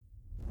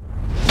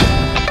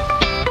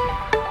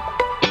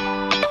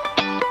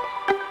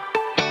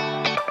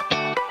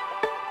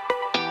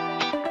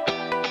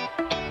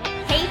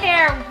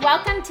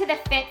to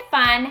the Fit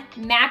Fun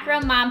Macro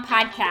Mom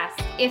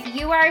podcast. If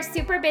you are a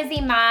super busy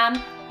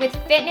mom with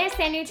fitness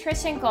and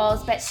nutrition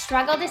goals but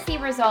struggle to see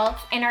results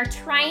and are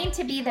trying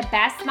to be the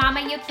best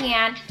mama you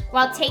can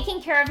while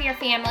taking care of your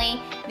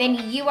family,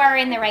 then you are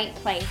in the right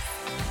place.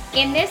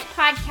 In this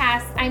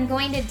podcast, I'm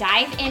going to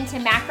dive into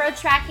macro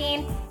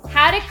tracking,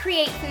 how to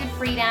create food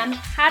freedom,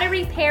 how to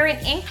repair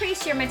and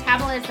increase your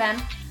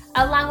metabolism,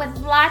 along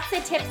with lots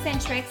of tips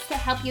and tricks to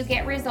help you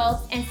get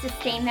results and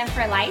sustain them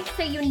for life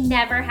so you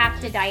never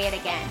have to diet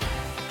again.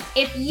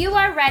 If you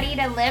are ready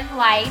to live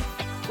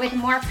life with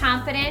more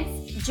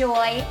confidence,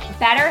 joy,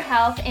 better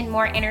health, and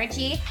more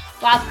energy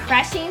while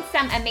crushing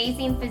some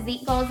amazing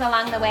physique goals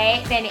along the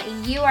way, then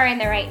you are in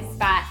the right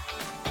spot.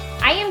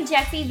 I am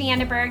Jessie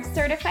Vandenberg,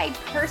 certified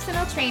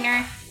personal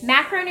trainer,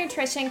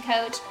 macronutrition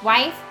coach,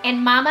 wife, and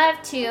mama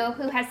of two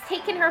who has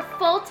taken her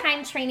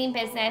full-time training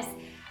business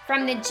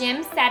from the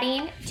gym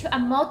setting to a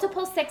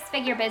multiple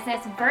six-figure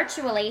business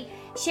virtually,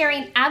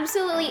 sharing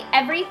absolutely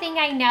everything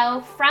I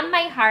know from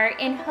my heart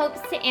in hopes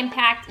to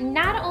impact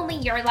not only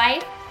your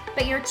life,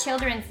 but your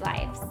children's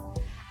lives.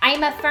 I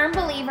am a firm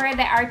believer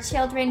that our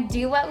children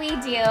do what we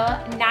do,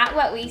 not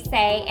what we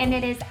say, and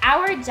it is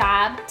our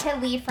job to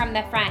lead from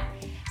the front.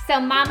 So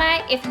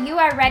mama, if you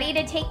are ready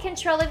to take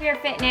control of your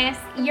fitness,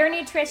 your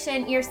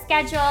nutrition, your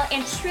schedule,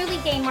 and truly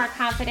gain more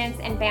confidence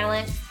and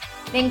balance,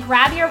 then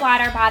grab your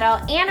water bottle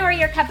and or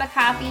your cup of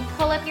coffee,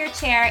 pull up your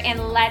chair,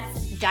 and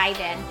let's dive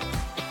in.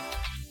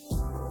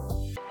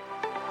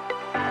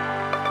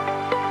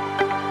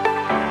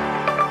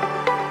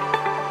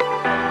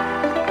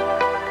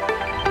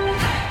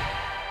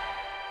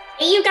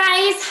 Hey you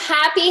guys,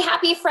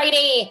 happy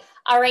Friday.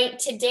 All right,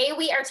 today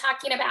we are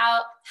talking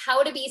about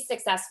how to be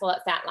successful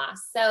at fat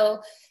loss.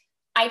 So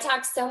I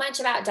talk so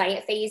much about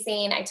diet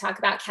phasing. I talk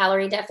about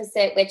calorie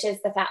deficit, which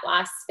is the fat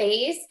loss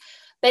phase.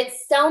 But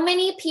so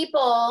many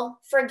people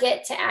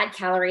forget to add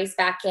calories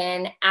back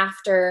in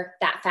after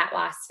that fat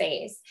loss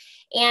phase.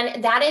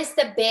 And that is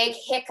the big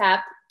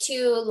hiccup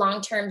to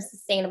long-term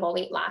sustainable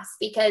weight loss.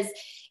 Because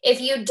if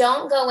you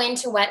don't go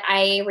into what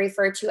I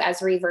refer to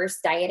as reverse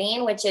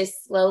dieting, which is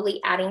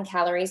slowly adding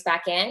calories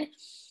back in,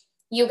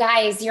 you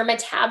guys, your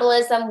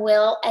metabolism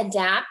will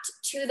adapt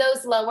to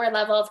those lower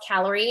level of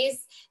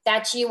calories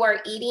that you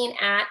are eating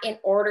at in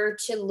order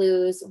to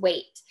lose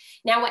weight.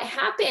 Now, what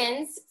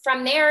happens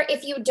from there,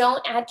 if you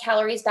don't add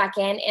calories back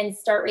in and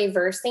start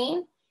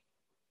reversing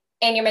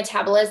and your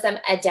metabolism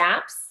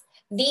adapts,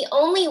 the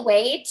only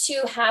way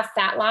to have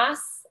fat loss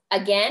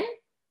again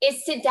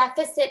is to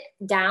deficit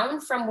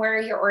down from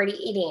where you're already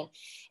eating.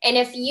 And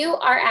if you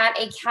are at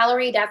a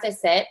calorie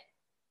deficit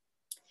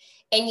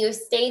and you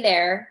stay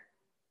there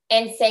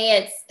and say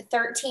it's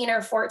 13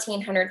 or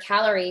 1400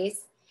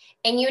 calories,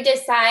 and you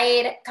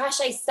decide,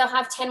 gosh, I still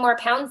have 10 more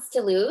pounds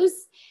to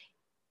lose,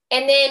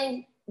 and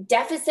then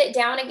deficit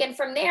down again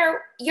from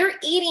there, you're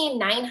eating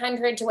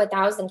 900 to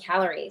 1,000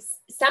 calories.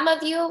 Some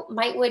of you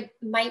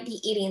might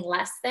be eating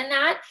less than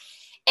that.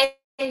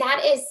 And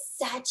that is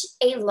such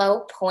a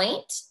low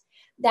point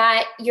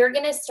that you're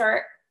going to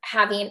start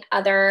having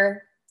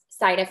other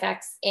side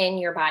effects in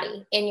your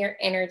body, in your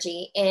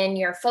energy, in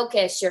your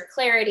focus, your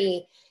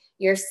clarity,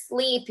 your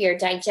sleep, your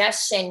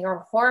digestion,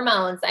 your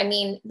hormones. I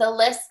mean, the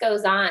list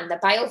goes on. The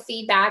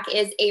biofeedback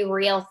is a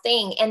real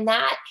thing. And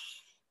that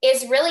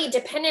is really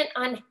dependent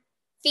on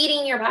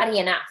feeding your body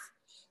enough.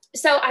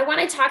 So I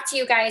want to talk to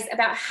you guys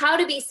about how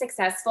to be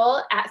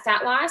successful at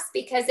fat loss,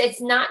 because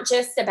it's not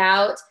just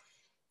about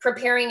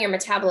preparing your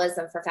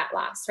metabolism for fat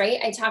loss, right?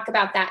 I talk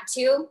about that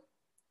too.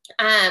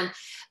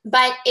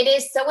 But it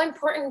is so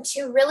important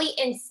to really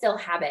instill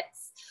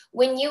habits.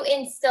 When you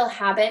instill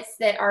habits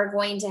that are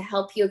going to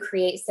help you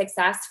create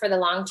success for the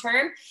long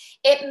term,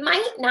 it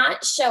might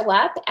not show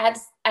up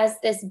as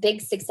this big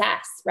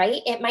success,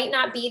 right? It might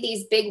not be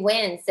these big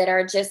wins that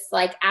are just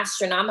like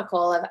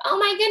astronomical of, oh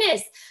my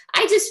goodness,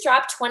 I just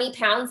dropped 20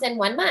 pounds in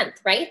 1 month,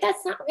 right?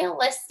 That's not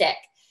realistic.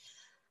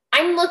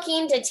 I'm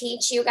looking to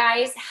teach you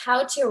guys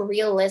how to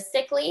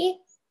realistically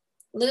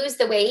lose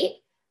the weight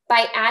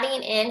by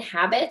adding in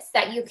habits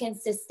that you can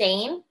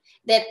sustain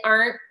that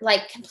aren't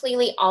like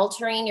completely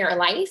altering your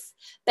life,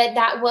 but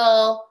that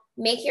will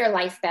make your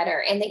life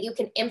better and that you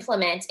can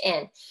implement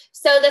in.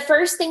 So the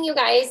first thing, you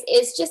guys,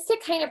 is just to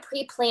kind of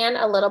pre-plan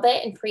a little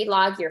bit and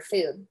pre-log your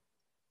food.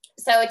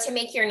 So to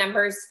make your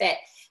numbers fit,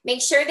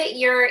 make sure that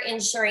you're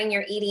ensuring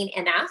you're eating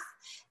enough.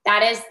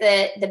 That is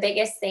the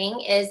biggest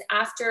thing, is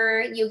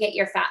after you get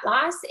your fat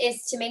loss,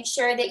 is to make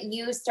sure that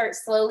you start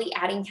slowly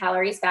adding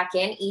calories back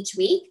in each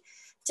week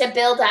to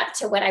build up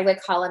to what I would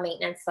call a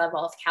maintenance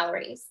level of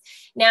calories.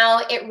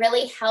 Now, it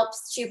really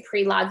helps to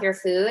pre-log your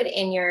food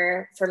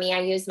for me, I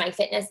use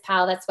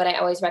MyFitnessPal. That's what I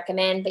always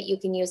recommend, but you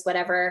can use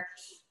whatever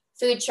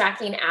food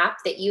tracking app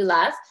that you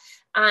love.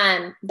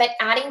 But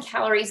adding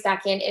calories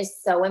back in is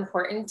so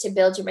important to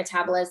build your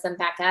metabolism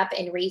back up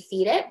and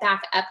refeed it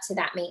back up to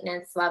that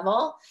maintenance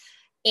level.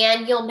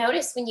 And you'll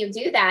notice when you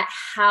do that,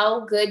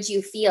 how good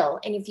you feel.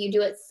 And if you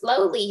do it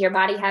slowly, your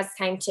body has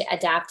time to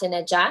adapt and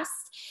adjust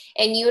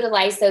and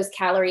utilize those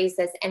calories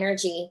as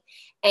energy.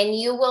 And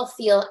you will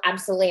feel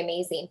absolutely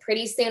amazing.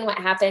 Pretty soon, what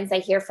happens, I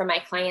hear from my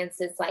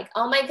clients is like,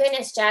 oh my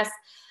goodness, Jess,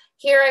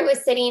 here I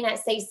was sitting at,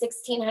 say,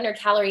 1,600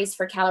 calories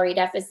for calorie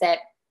deficit.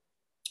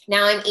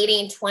 Now I'm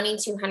eating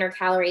 2,200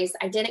 calories.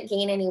 I didn't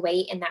gain any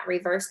weight in that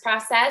reverse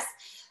process.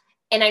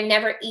 And I've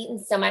never eaten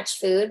so much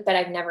food, but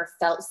I've never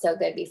felt so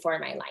good before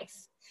in my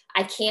life.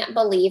 I can't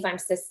believe I'm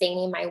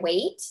sustaining my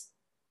weight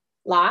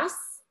loss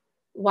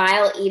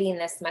while eating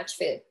this much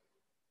food.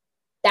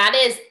 That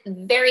is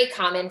very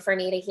common for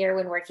me to hear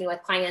when working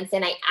with clients,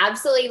 and I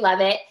absolutely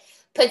love it.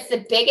 Puts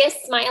the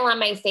biggest smile on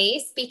my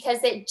face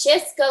because it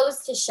just goes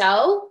to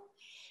show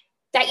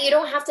that you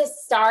don't have to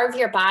starve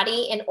your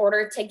body in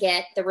order to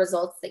get the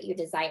results that you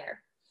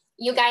desire.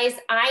 You guys,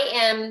 I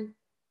am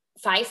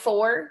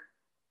 5'4",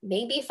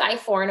 maybe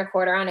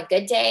 5'4¼ on a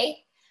good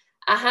day,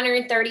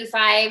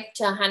 135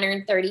 to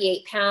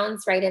 138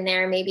 pounds, right in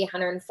there, maybe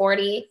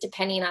 140,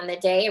 depending on the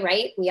day,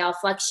 right? We all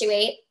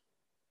fluctuate.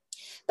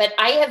 But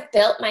I have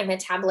built my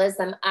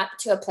metabolism up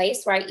to a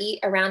place where I eat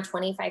around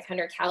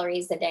 2,500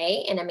 calories a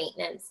day in a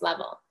maintenance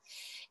level.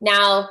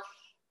 Now,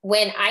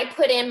 when I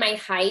put in my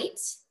height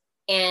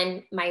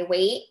and my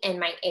weight and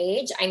my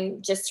age,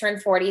 I'm just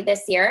turned 40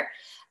 this year.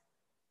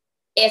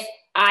 If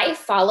I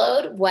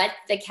followed what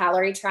the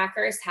calorie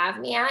trackers have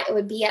me at, it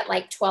would be at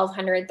like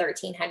 1,200,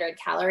 1,300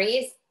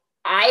 calories.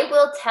 I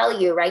will tell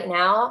you right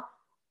now,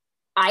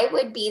 I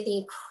would be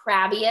the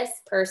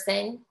crabbiest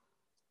person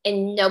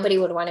and nobody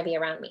would want to be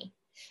around me.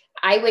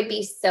 I would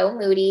be so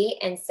moody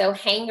and so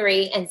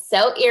hangry and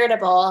so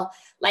irritable,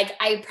 like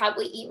I'd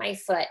probably eat my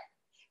foot,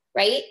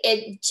 right?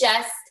 It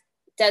just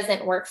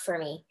doesn't work for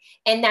me.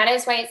 And that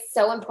is why it's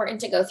so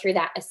important to go through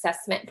that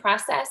assessment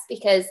process,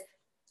 because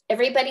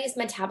everybody's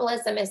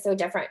metabolism is so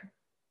different.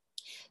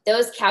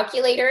 Those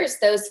calculators,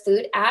 those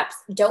food apps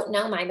don't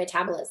know my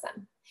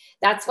metabolism.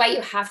 That's why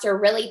you have to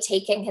really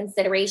take in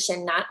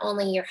consideration not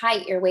only your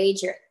height, your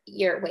weight,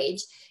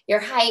 your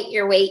height,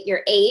 your weight,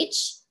 your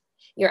age,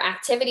 your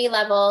activity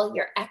level,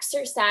 your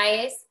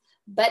exercise,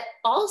 but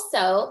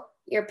also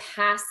your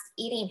past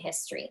eating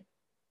history.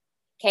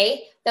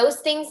 Okay.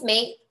 Those things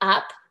make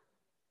up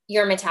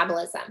your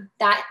metabolism.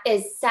 That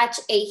is such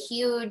a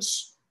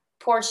huge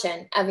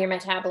portion of your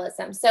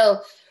metabolism.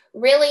 So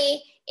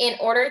really, in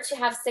order to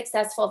have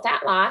successful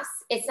fat loss,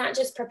 it's not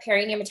just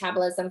preparing your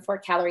metabolism for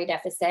calorie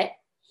deficit,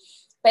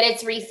 but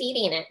it's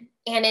refeeding it.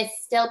 And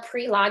it's still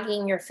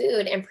pre-logging your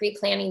food and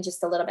pre-planning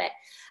just a little bit.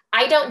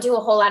 I don't do a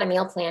whole lot of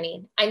meal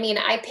planning. I mean,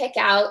 I pick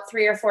out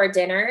 3 or 4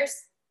 dinners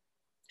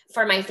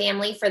for my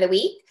family for the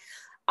week.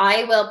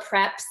 I will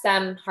prep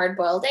some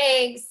hard-boiled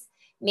eggs,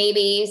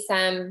 maybe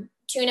some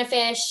tuna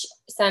fish,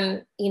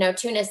 some,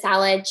 tuna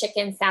salad,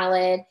 chicken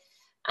salad,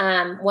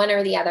 one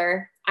or the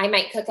other. I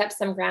might cook up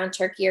some ground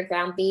turkey or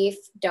ground beef,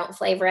 don't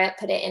flavor it,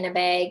 put it in a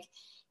bag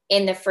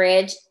in the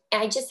fridge.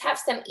 And I just have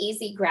some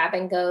easy grab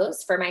and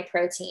goes for my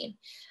protein.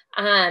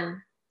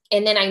 And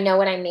then I know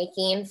what I'm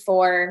making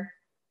for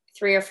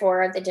 3 or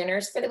 4 of the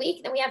dinners for the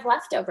week. Then we have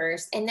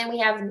leftovers. And then we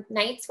have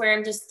nights where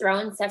I'm just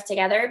throwing stuff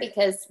together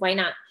because why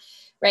not,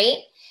 right?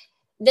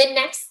 The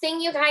next thing,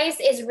 you guys,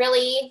 is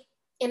really,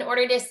 in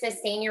order to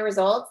sustain your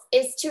results,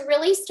 is to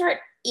really start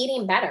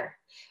eating better,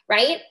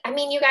 right? I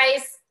mean, you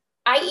guys,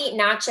 I eat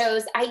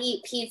nachos, I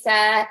eat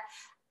pizza,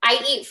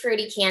 I eat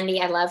fruity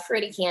candy. I love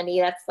fruity candy.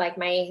 That's like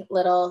my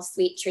little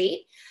sweet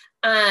treat.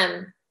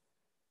 I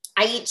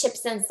eat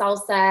chips and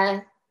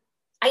salsa.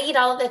 I eat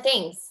all of the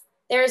things.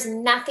 There's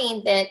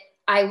nothing that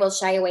I will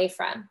shy away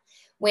from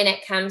when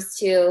it comes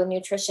to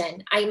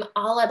nutrition. I'm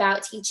all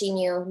about teaching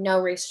you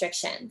no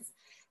restrictions.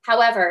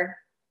 However,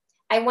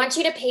 I want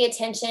you to pay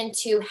attention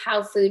to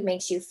how food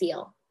makes you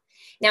feel.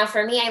 Now,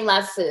 for me, I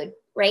love food,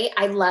 right?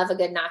 I love a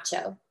good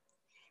nacho.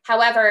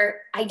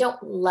 However, I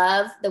don't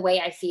love the way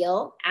I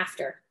feel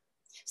after.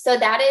 So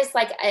that is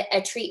like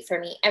a treat for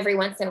me every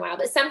once in a while.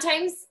 But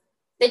sometimes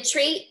the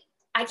treat,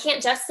 I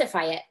can't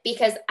justify it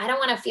because I don't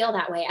want to feel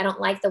that way. I don't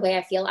like the way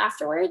I feel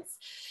afterwards.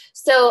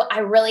 So I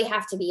really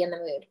have to be in the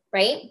mood,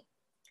 right?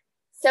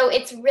 So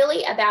it's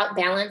really about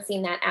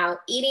balancing that out,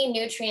 eating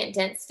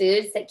nutrient-dense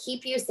foods that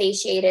keep you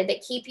satiated,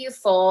 that keep you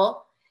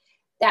full,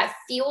 that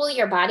fuel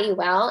your body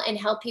well and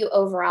help you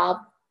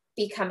overall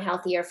become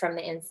healthier from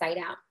the inside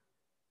out.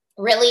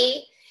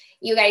 Really,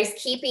 you guys,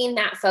 keeping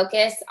that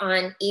focus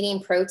on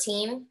eating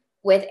protein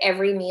with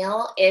every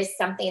meal is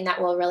something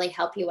that will really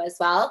help you as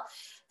well.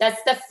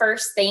 That's the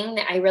first thing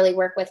that I really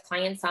work with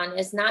clients on,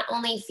 is not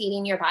only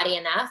feeding your body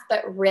enough,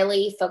 but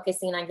really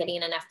focusing on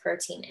getting enough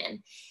protein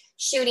in.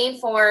 Shooting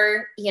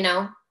for,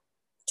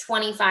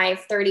 25,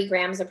 30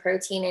 grams of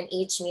protein in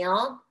each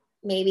meal,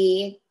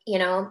 maybe,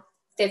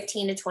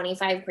 15 to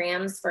 25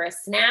 grams for a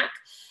snack.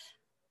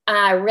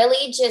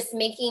 Really just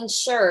making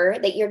sure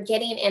that you're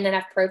getting in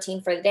enough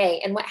protein for the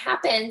day. And what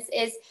happens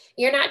is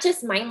you're not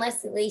just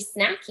mindlessly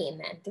snacking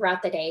then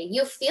throughout the day.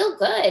 You feel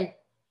good.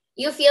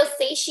 You feel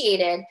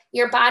satiated.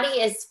 Your body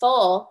is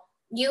full,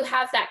 you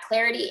have that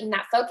clarity and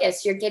that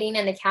focus. You're getting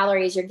in the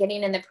calories, you're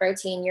getting in the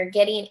protein, you're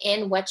getting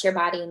in what your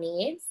body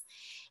needs.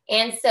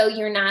 And so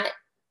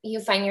you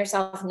find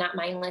yourself not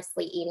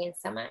mindlessly eating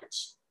so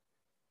much.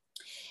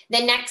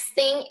 The next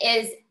thing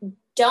is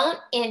don't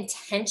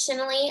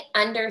intentionally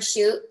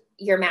undershoot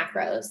your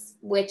macros,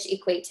 which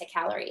equate to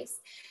calories,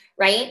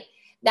 right?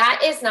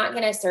 That is not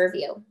going to serve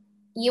you.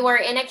 You are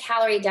in a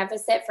calorie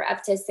deficit for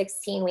up to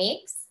 16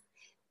 weeks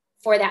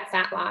for that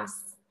fat loss.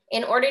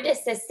 In order to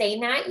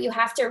sustain that, you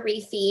have to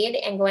refeed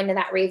and go into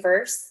that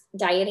reverse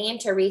dieting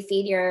to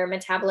refeed your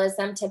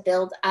metabolism to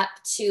build up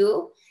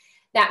to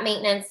that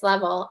maintenance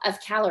level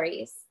of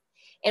calories.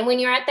 And when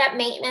you're at that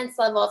maintenance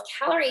level of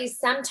calories,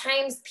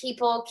 sometimes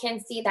people can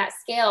see that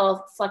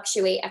scale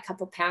fluctuate a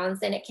couple pounds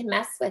and it can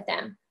mess with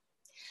them.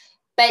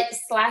 But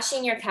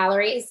slashing your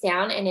calories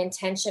down and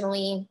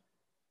intentionally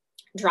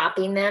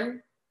dropping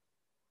them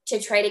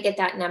to try to get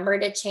that number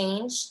to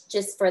change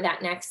just for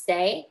that next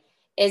day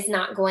is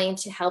not going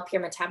to help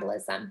your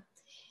metabolism.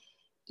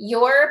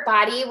 Your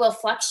body will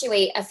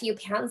fluctuate a few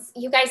pounds.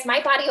 You guys,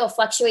 my body will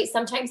fluctuate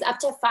sometimes up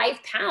to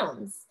 5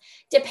 pounds,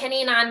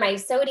 depending on my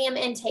sodium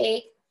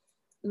intake,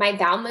 my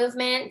bowel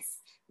movements,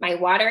 my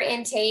water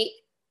intake,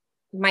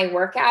 my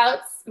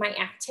workouts, my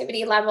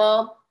activity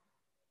level.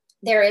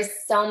 There is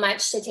so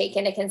much to take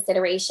into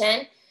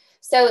consideration.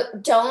 So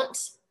don't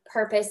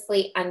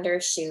purposely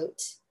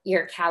undershoot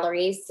your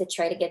calories to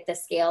try to get the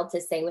scale to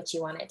say what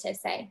you want it to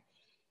say.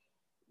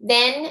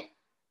 Then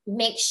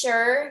make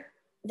sure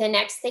the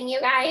next thing, you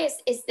guys,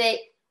 is that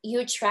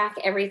you track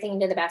everything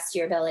to the best of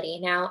your ability.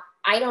 Now,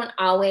 I don't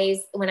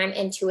always, when I'm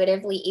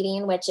intuitively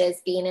eating, which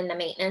is being in the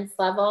maintenance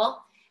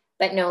level,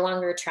 but no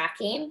longer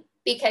tracking,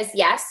 because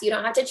yes, you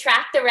don't have to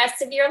track the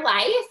rest of your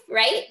life,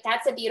 right?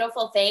 That's a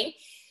beautiful thing.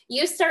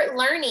 You start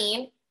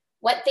learning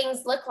what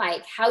things look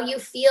like, how you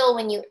feel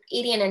when you're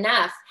eating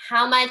enough,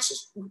 how much,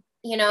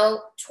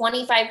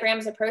 25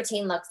 grams of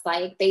protein looks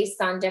like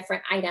based on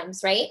different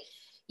items, right?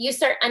 You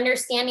start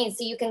understanding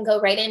so you can go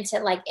right into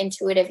like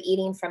intuitive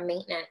eating from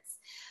maintenance.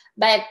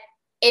 But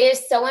it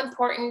is so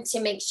important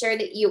to make sure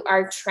that you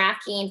are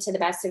tracking to the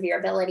best of your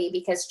ability,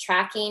 because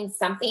tracking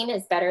something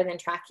is better than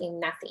tracking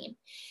nothing.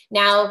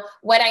 Now,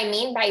 what I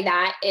mean by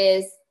that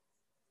is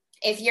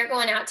if you're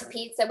going out to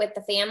pizza with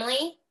the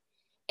family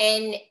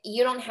and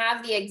you don't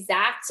have the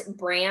exact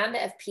brand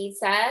of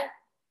pizza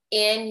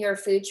in your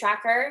food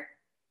tracker,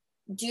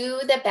 do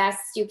the best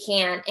you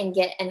can and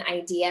get an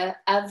idea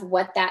of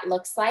what that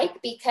looks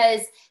like,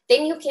 because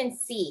then you can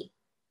see.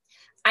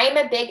 I'm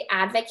a big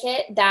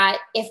advocate that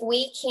if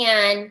we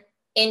can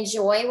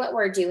enjoy what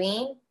we're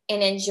doing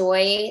and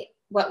enjoy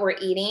what we're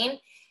eating,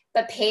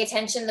 but pay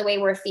attention to the way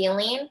we're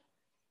feeling,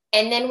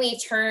 and then we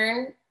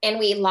turn and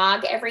we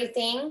log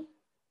everything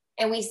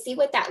and we see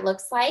what that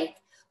looks like,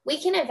 we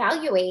can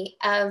evaluate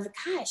of,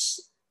 gosh,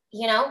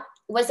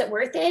 was it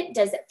worth it?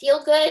 Does it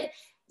feel good?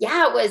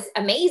 Yeah, it was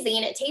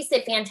amazing. It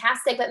tasted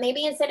fantastic, but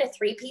maybe instead of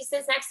 3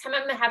 pieces, next time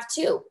I'm going to have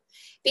 2,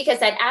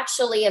 because I'd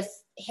actually have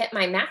hit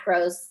my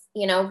macros,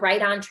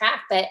 right on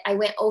track, but I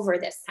went over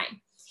this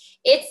time.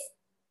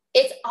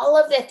 It's all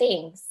of the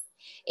things.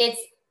 It's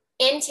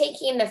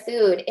intaking the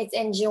food. It's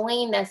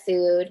enjoying the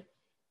food,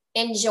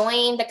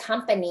 enjoying the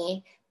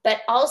company,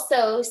 but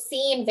also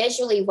seeing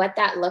visually what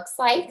that looks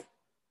like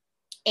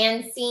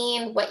and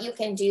seeing what you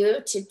can do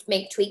to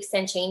make tweaks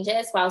and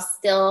changes while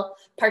still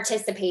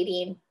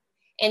participating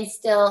and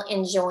still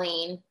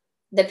enjoying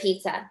the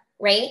pizza,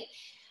 right?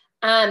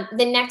 The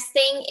next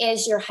thing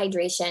is your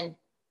hydration.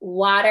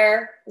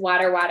 Water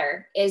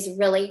is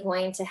really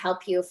going to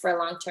help you for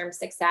long-term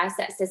success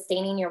at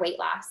sustaining your weight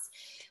loss.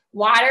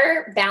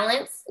 Water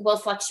balance will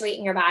fluctuate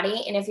in your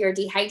body. And if you're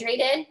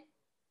dehydrated,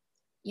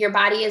 your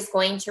body is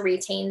going to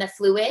retain the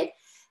fluid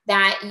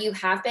that you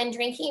have been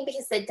drinking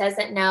because it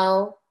doesn't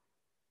know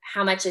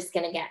how much it's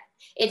going to get.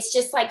 It's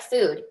just like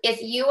food.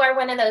 If you are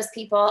one of those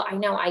people, I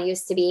know I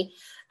used to be,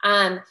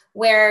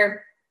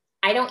 where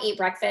I don't eat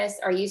breakfast,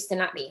 or used to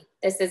not be.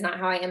 This is not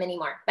how I am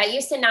anymore. But I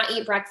used to not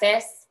eat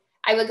breakfast.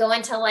 I would go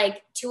until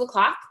like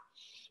 2:00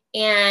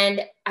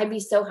 and I'd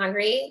be so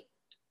hungry.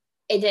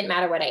 It didn't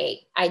matter what I ate.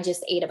 I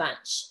just ate a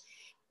bunch.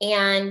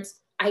 And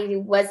I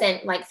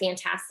wasn't like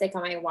fantastic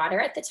on my water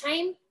at the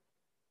time.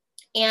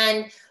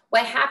 And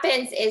what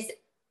happens is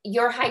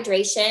your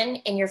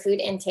hydration and your food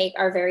intake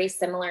are very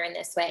similar in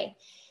this way.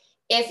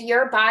 If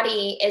your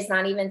body is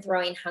not even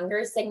throwing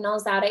hunger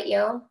signals out at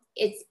you,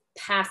 it's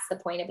past the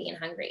point of being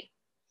hungry.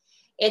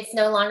 It's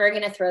no longer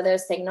going to throw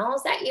those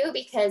signals at you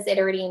because it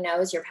already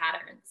knows your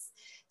patterns.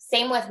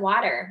 Same with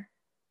water.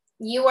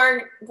 You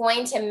are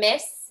going to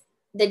miss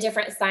the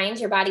different signs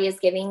your body is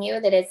giving you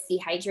that it's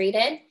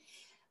dehydrated.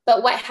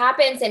 But what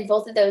happens in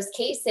both of those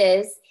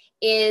cases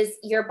is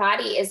your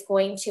body is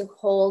going to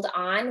hold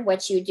on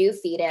what you do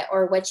feed it,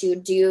 or what you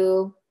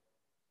do,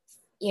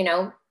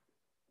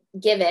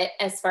 give it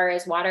as far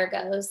as water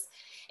goes.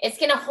 It's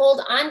going to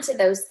hold on to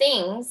those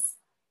things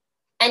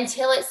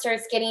until it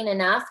starts getting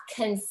enough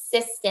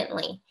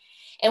consistently.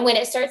 And when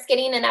it starts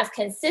getting enough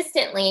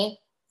consistently,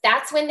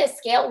 that's when the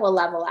scale will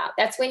level out.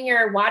 That's when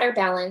your water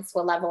balance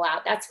will level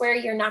out. That's where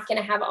you're not going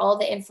to have all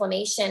the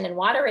inflammation and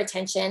water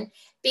retention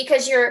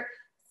because you're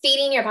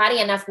feeding your body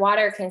enough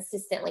water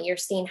consistently. You're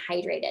staying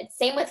hydrated.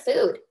 Same with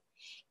food.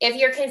 If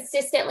you're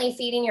consistently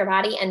feeding your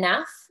body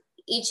enough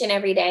each and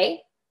every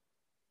day,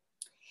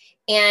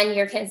 and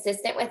you're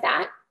consistent with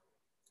that,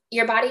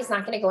 your body's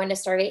not going to go into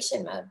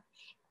starvation mode.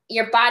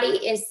 Your body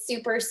is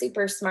super,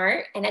 super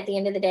smart. And at the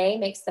end of the day,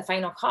 makes the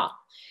final call,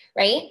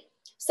 right?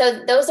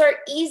 So those are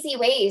easy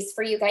ways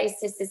for you guys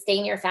to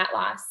sustain your fat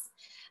loss.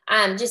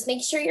 Just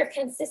make sure you're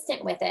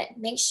consistent with it.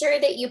 Make sure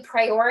that you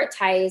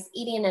prioritize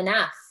eating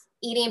enough,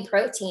 eating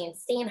protein,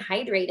 staying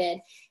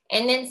hydrated,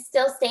 and then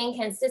still staying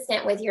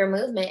consistent with your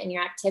movement and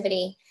your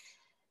activity.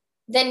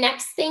 The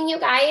next thing, you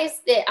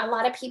guys, that a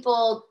lot of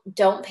people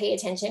don't pay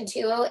attention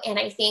to, and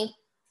I think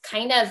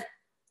kind of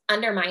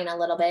undermine a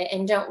little bit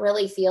and don't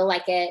really feel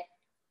like it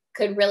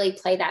could really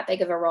play that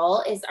big of a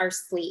role, is our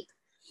sleep.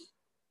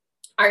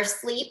 Our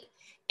sleep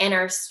and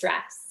our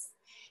stress.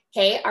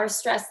 Okay, our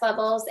stress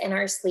levels and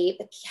our sleep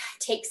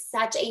take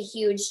such a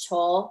huge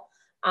toll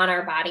on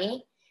our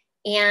body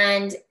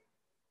and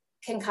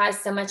can cause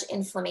so much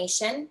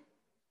inflammation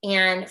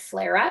and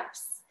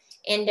flare-ups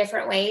in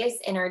different ways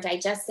in our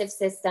digestive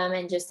system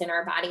and just in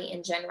our body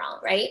in general,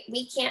 right?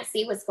 We can't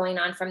see what's going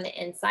on from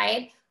the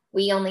inside.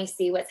 We only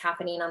see what's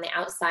happening on the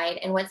outside.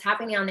 And what's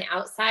happening on the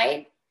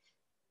outside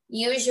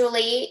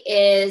usually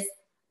is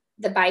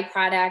the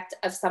byproduct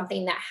of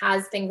something that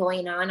has been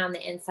going on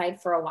the inside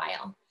for a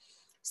while.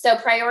 So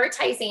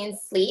prioritizing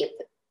sleep,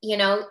 you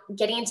know,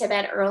 getting to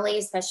bed early,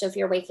 especially if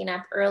you're waking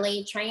up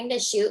early, trying to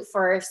shoot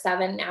for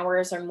 7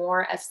 hours or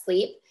more of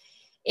sleep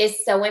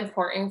is so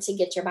important to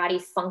get your body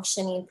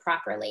functioning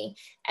properly.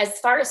 As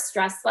far as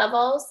stress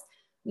levels,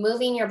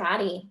 moving your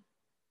body,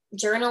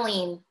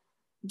 journaling,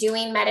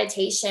 doing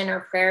meditation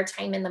or prayer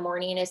time in the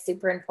morning is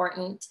super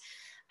important.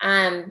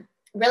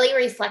 Really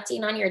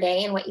reflecting on your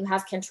day and what you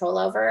have control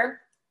over.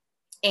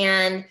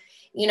 And,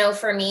 you know,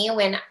 for me,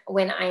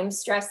 when I'm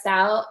stressed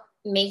out,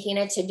 making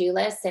a to-do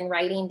list and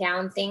writing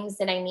down things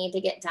that I need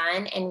to get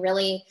done and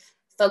really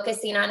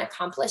focusing on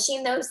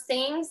accomplishing those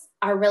things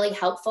are really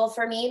helpful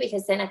for me,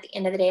 because then at the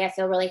end of the day, I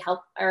feel really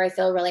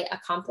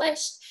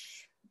accomplished.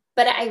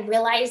 But I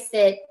realize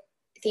that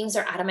things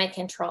are out of my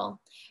control,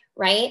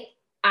 right?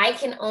 I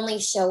can only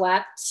show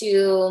up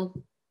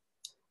to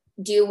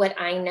do what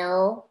I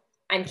know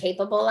I'm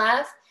capable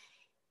of.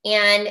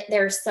 And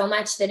there's so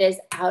much that is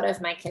out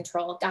of my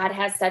control. God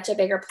has such a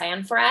bigger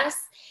plan for us.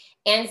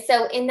 And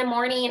so in the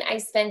morning, I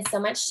spend so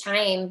much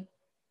time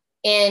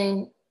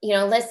in, you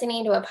know,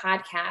 listening to a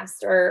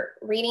podcast or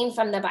reading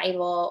from the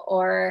Bible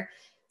or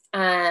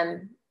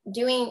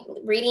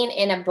reading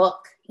in a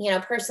book, you know,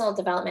 personal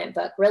development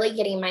book, really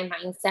getting my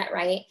mindset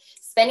right,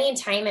 spending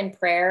time in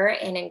prayer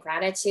and in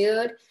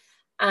gratitude,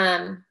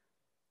 and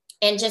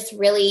just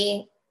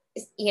really,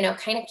 you know,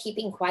 kind of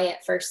keeping quiet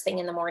first thing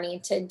in the morning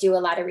to do a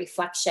lot of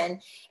reflection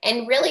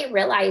and really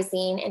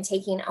realizing and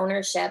taking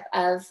ownership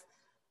of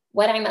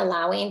what I'm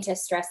allowing to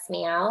stress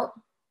me out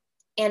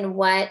and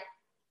what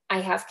I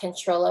have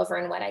control over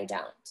and what I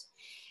don't.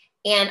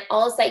 And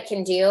all I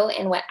can do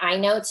and what I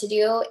know to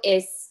do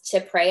is to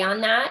pray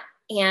on that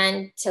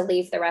and to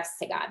leave the rest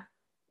to God,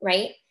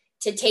 right?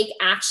 To take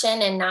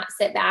action and not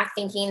sit back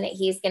thinking that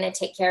he's going to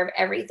take care of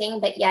everything,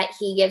 but yet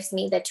he gives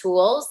me the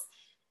tools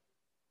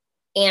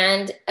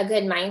and a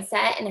good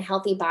mindset and a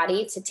healthy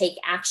body to take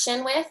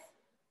action with,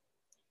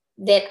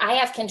 that I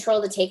have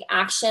control to take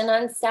action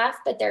on stuff,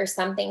 but there are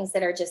some things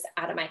that are just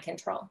out of my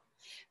control,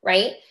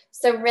 right?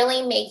 So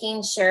really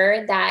making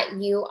sure that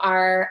you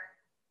are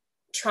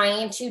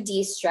trying to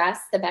de-stress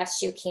the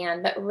best you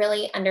can, but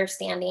really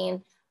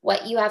understanding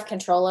what you have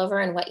control over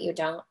and what you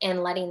don't,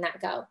 and letting that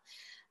go.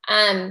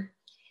 The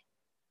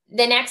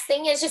next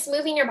thing is just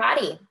moving your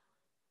body.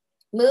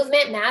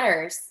 Movement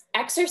matters.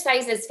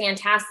 Exercise is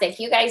fantastic.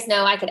 You guys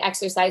know I could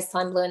exercise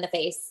till I'm blue in the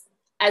face.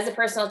 As a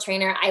personal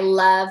trainer, I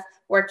love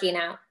working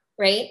out,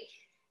 right?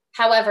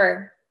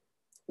 However,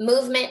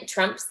 movement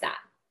trumps that.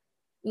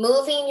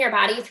 Moving your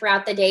body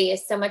throughout the day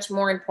is so much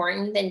more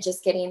important than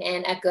just getting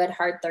in a good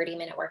hard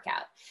 30-minute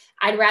workout.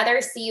 I'd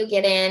rather see you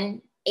get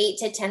in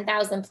 8,000 to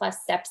 10,000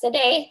 plus steps a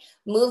day,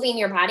 moving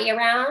your body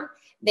around,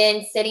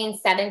 than sitting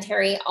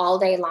sedentary all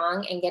day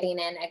long and getting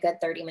in a good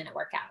 30-minute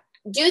workout.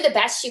 Do the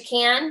best you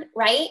can,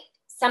 right?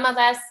 Some of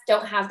us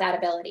don't have that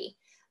ability,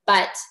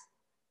 but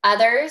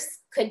others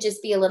could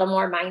just be a little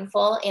more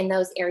mindful in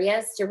those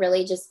areas to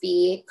really just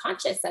be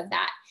conscious of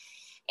that.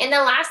 And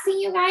the last thing,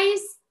 you guys,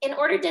 in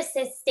order to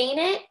sustain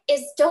it,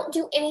 is don't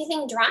do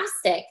anything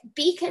drastic.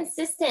 Be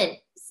consistent,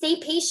 stay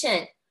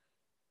patient,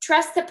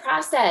 trust the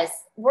process,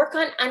 work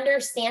on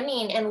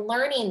understanding and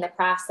learning the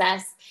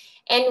process,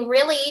 and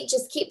really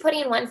just keep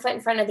putting one foot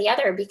in front of the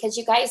other, because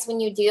you guys, when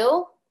you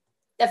do,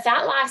 the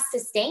fat loss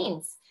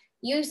sustains.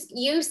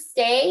 You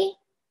stay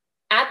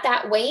at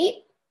that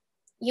weight,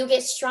 you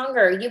get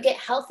stronger, you get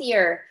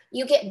healthier,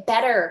 you get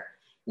better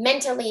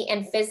mentally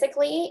and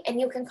physically, and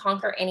you can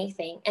conquer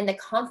anything. And the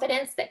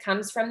confidence that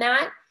comes from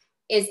that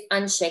is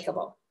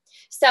unshakable.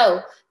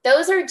 So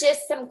those are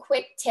just some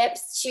quick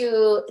tips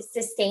to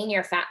sustain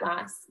your fat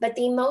loss. But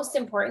the most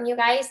important, you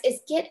guys,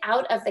 is get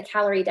out of the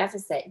calorie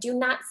deficit. Do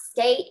not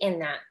stay in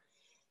that.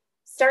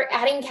 Start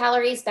adding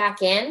calories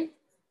back in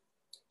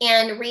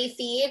and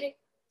refeed,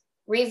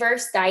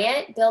 reverse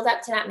diet, build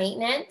up to that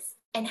maintenance,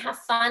 and have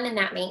fun in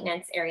that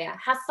maintenance area.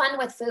 Have fun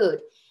with food,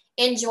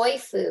 enjoy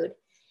food,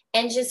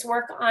 and just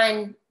work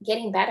on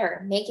getting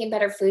better, making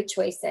better food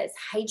choices,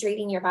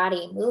 hydrating your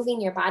body,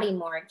 moving your body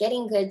more,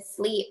 getting good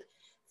sleep,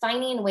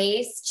 finding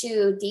ways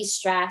to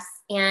de-stress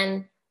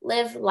and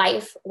live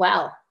life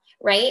well,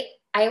 right?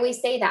 I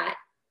always say that,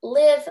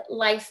 live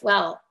life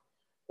well.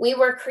 We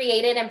were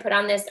created and put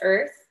on this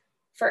earth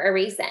for a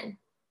reason,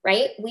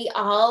 right? We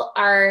all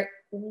are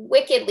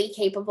wickedly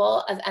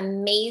capable of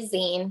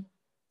amazing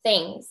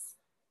things.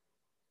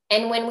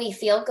 And when we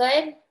feel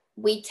good,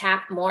 we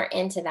tap more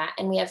into that,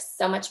 and we have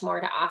so much more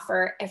to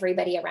offer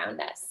everybody around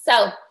us.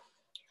 So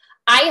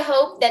I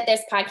hope that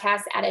this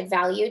podcast added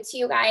value to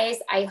you guys.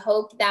 I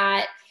hope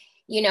that,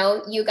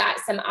 you got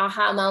some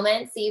aha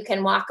moments so you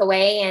can walk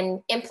away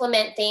and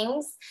implement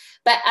things.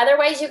 But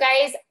otherwise, you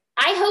guys,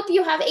 I hope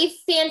you have a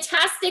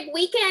fantastic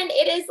weekend.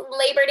 It is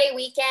Labor Day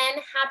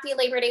weekend. Happy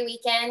Labor Day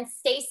weekend.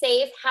 Stay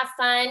safe, have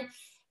fun,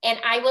 and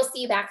I will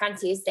see you back on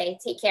Tuesday.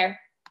 Take care.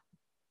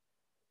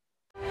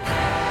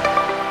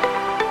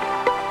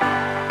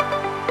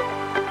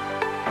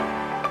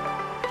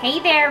 Hey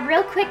there,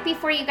 real quick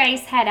before you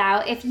guys head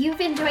out, if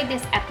you've enjoyed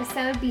this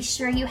episode, be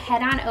sure you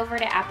head on over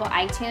to Apple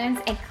iTunes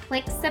and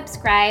click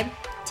subscribe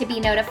to be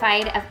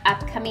notified of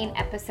upcoming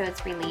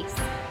episodes released.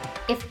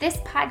 If this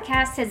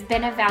podcast has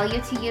been of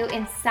value to you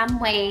in some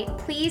way,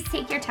 please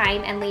take your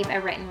time and leave a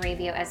written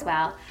review as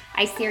well.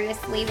 I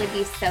seriously would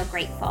be so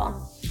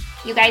grateful.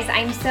 You guys,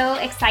 I'm so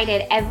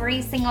excited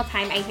every single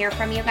time I hear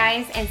from you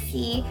guys and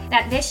see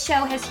that this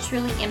show has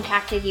truly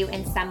impacted you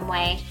in some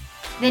way.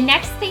 The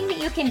next thing that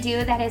you can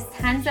do that is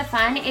tons of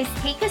fun is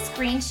take a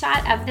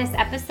screenshot of this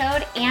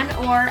episode and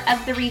or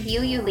of the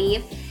review you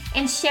leave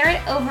and share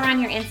it over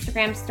on your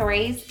Instagram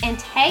stories and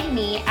tag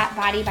me at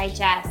Body by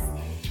Jess,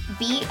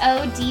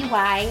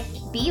 BODYBYJESS.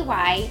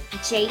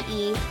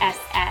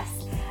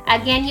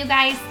 Again, you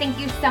guys, thank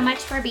you so much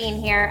for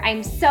being here.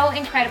 I'm so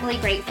incredibly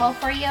grateful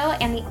for you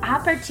and the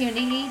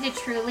opportunity to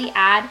truly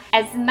add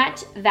as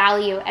much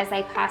value as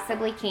I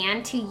possibly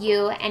can to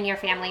you and your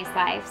family's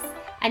lives.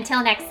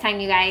 Until next time,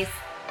 you guys.